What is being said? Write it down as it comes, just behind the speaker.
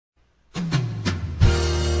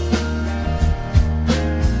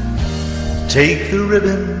Take the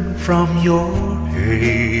ribbon from your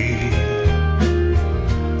hair,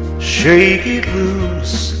 shake it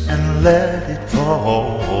loose and let it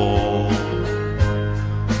fall.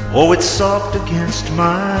 Oh, it's soft against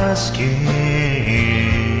my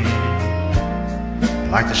skin,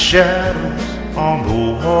 like the shadows on the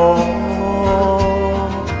wall.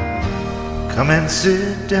 Come and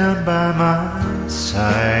sit down by my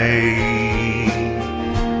side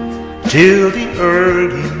till the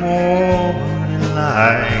early morning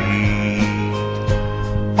light.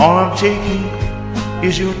 All I'm taking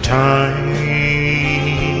is your time.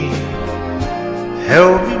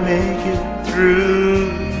 Help me make it through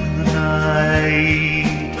the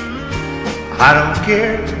night. I don't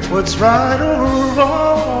care what's right or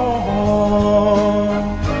wrong,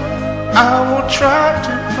 I won't try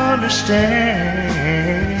to understand.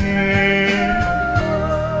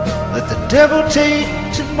 Let the devil take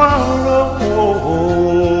tomorrow,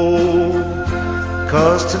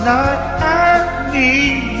 'cause tonight I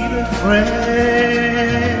need a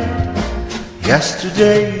friend.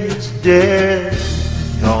 Yesterday is dead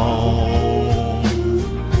and gone,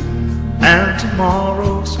 and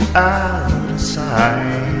tomorrow's out of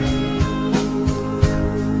sight.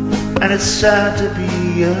 And it's sad to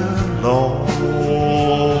be alone.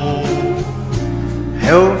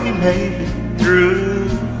 Help me make it through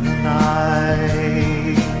the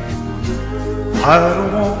night. I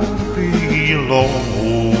don't want to be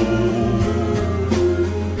alone.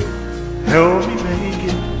 Help me make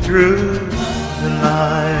it through the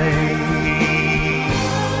night.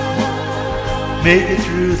 Make it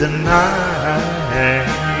through the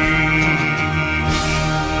night.